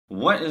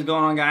What is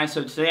going on, guys?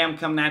 So today I'm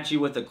coming at you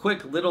with a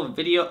quick little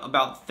video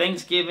about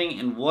Thanksgiving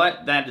and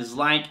what that is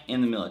like in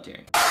the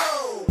military.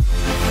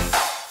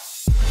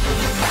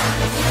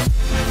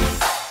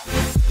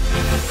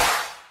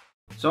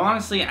 So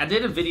honestly, I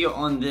did a video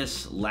on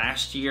this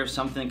last year,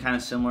 something kind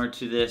of similar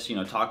to this,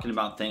 talking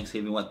about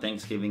Thanksgiving, what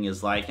Thanksgiving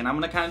is like, and I'm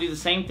gonna kind of do the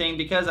same thing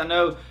because I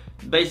know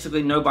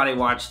basically nobody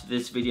watched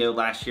this video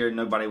last year.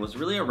 Nobody was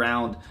really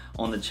around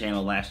on the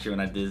channel last year when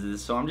I did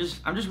this, so I'm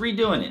just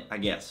redoing it, I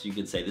guess you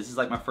could say. This is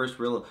like my first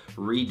real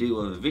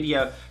redo of a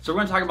video. So we're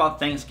gonna talk about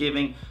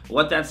Thanksgiving,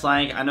 what that's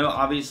like. I know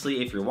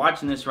obviously if you're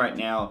watching this right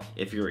now,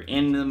 if you're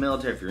in the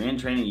military, if you're in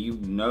training, you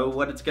know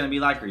what it's gonna be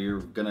like, or you're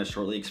gonna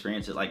shortly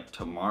experience it like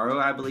tomorrow,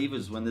 I believe,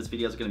 is when this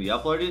video is gonna be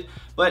uploaded.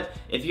 But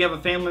if you have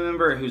a family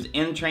member who's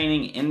in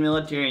training, in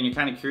military, and you're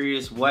kind of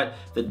curious what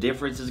the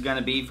difference is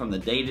gonna be from the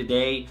day to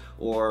day,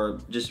 or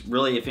just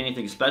really if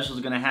anything special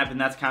is gonna happen,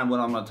 that's kind of what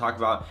I'm gonna talk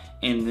about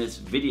in this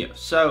video.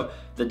 So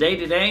the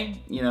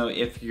day-to-day,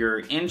 if you're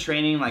in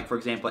training, like for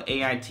example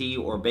AIT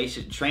or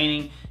basic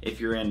training, if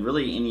you're in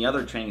really any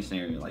other training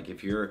scenario, like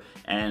if you're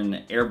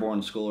an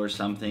airborne school or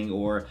something,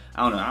 or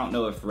I don't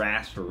know if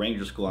RASP or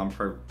Ranger School, I'm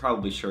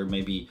probably sure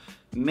maybe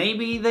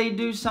they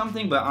do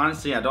something, but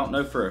honestly I don't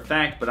know for a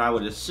fact, but I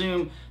would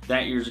assume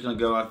that you're just gonna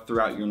go out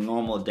throughout your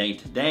normal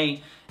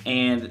day-to-day.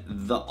 And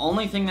the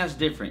only thing that's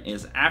different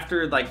is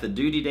after like the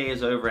duty day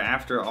is over,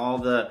 after all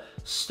the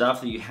stuff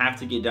that you have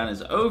to get done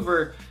is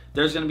over,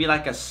 there's gonna be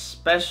like a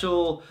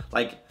special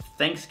like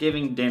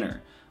Thanksgiving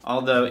dinner.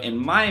 Although in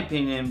my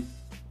opinion,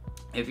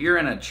 if you're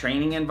in a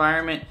training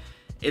environment,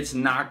 it's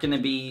not gonna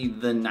be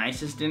the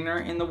nicest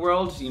dinner in the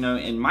world.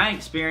 In my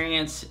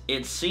experience,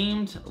 it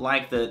seemed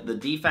like the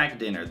DFAC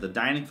dinner, the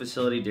dining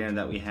facility dinner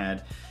that we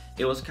had,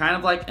 it was kind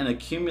of like an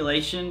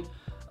accumulation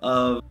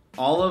of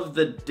all of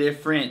the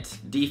different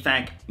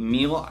DFAC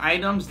meal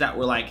items that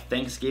were like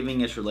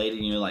Thanksgiving-ish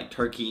related, like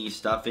turkey,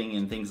 stuffing,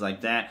 and things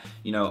like that.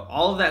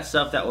 All of that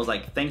stuff that was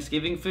like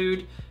Thanksgiving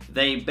food,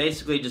 they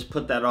basically just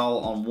put that all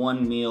on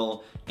one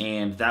meal,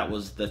 and that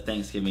was the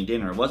Thanksgiving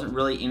dinner. It wasn't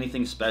really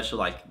anything special.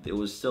 Like, it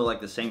was still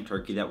like the same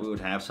turkey that we would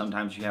have.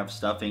 Sometimes you have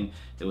stuffing,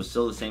 it was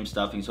still the same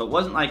stuffing. So it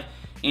wasn't like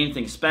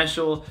anything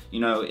special.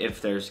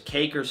 If there's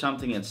cake or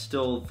something, it's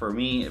still, for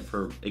me,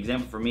 for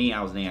example, for me,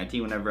 I was in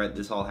AIT whenever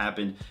this all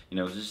happened.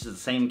 It was just the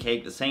same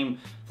cake, the same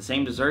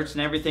desserts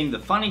and everything. The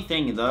funny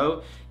thing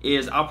though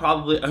is, I'll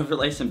probably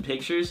overlay some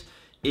pictures,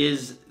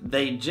 is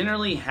they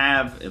generally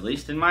have, at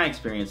least in my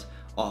experience,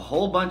 a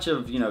whole bunch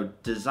of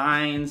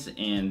designs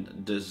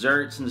and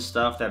desserts and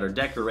stuff that are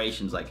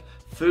decorations, like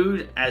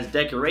food as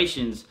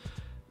decorations,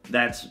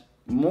 that's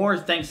more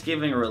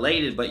Thanksgiving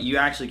related, but you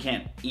actually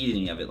can't eat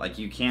any of it. Like,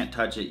 you can't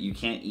touch it, you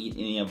can't eat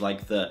any of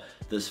like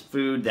this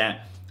food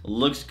that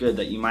looks good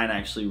that you might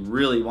actually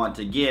really want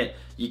to get.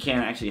 You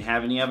can't actually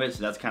have any of it,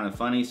 so that's kind of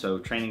funny. So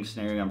training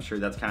scenario, I'm sure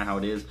that's kind of how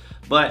it is.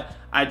 But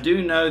I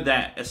do know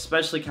that,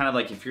 especially kind of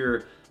like if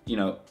you're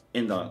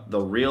in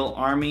the real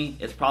army,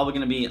 it's probably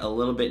going to be a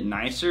little bit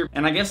nicer.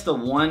 And I guess the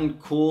one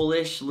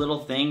coolish little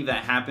thing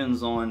that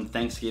happens on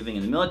Thanksgiving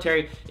in the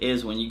military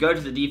is when you go to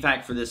the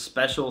DFAC for this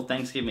special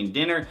Thanksgiving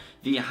dinner,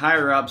 the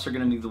higher ups are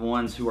going to be the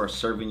ones who are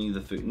serving you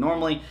the food.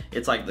 Normally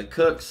it's like the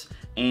cooks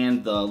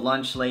and the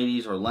lunch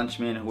ladies or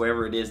lunchmen,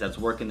 whoever it is that's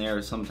working there.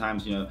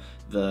 Sometimes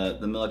the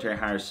military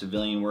hires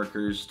civilian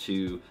workers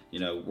to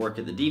work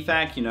at the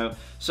DFAC,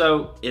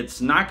 so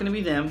it's not going to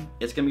be them,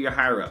 it's going to be your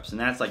higher ups, and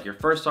that's like your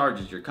first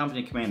sergeants, your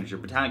company commanders, your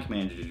battalion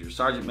commanders, your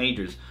sergeant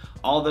majors,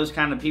 all those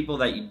kind of people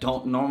that you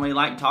don't normally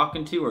like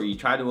talking to or you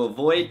try to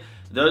avoid.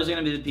 Those are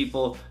going to be the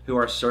people who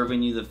are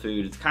serving you the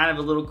food. It's kind of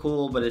a little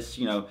cool, but it's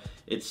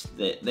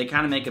they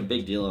kind of make a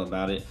big deal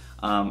about it.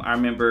 I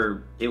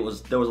remember there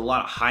was a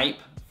lot of hype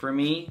for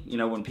me,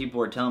 when people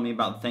were telling me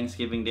about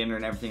Thanksgiving dinner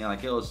and everything,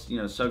 like it was,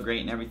 so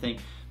great and everything.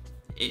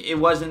 It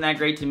wasn't that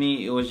great to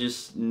me. It was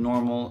just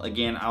normal.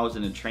 Again, I was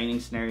in a training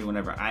scenario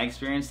whenever I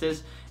experienced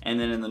this, and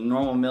then in the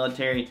normal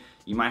military,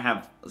 you might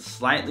have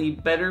slightly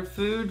better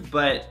food,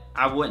 but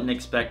I wouldn't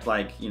expect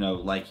like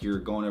you're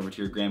going over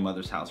to your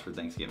grandmother's house for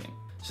Thanksgiving.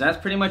 So that's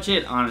pretty much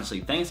it, honestly.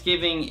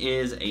 Thanksgiving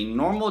is a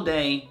normal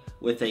day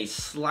with a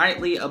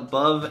slightly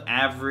above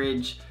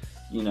average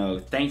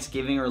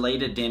Thanksgiving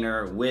related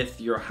dinner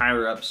with your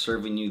higher up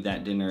serving you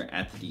that dinner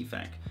at the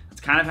DFAC. That's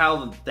kind of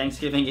how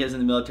Thanksgiving is in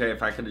the military.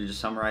 If I could have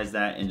just summarized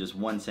that in just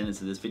one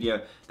sentence of this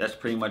video, that's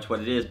pretty much what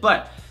it is.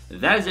 But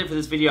that is it for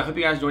this video. I hope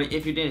you guys enjoyed it.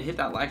 If you did, hit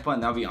that like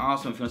button. That would be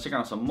awesome. If you want to check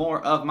out some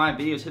more of my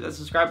videos, hit that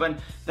subscribe button.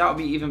 That would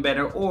be even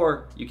better.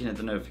 Or you can hit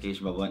the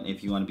notification bell button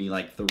if you want to be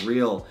like the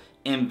real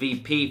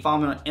MVP. Follow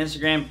me on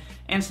Instagram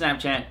and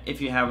Snapchat if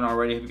you haven't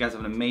already. Hope you guys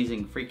have an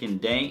amazing freaking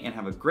day and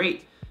have a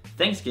great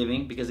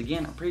Thanksgiving, because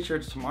again, I'm pretty sure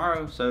it's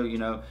tomorrow, so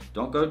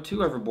don't go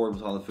too overboard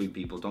with all the food,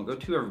 people. Don't go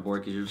too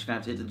overboard, because you're just gonna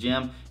have to hit the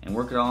gym and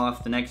work it all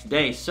off the next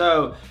day.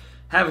 So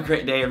have a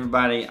great day,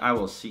 everybody. I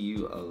will see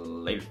you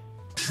later.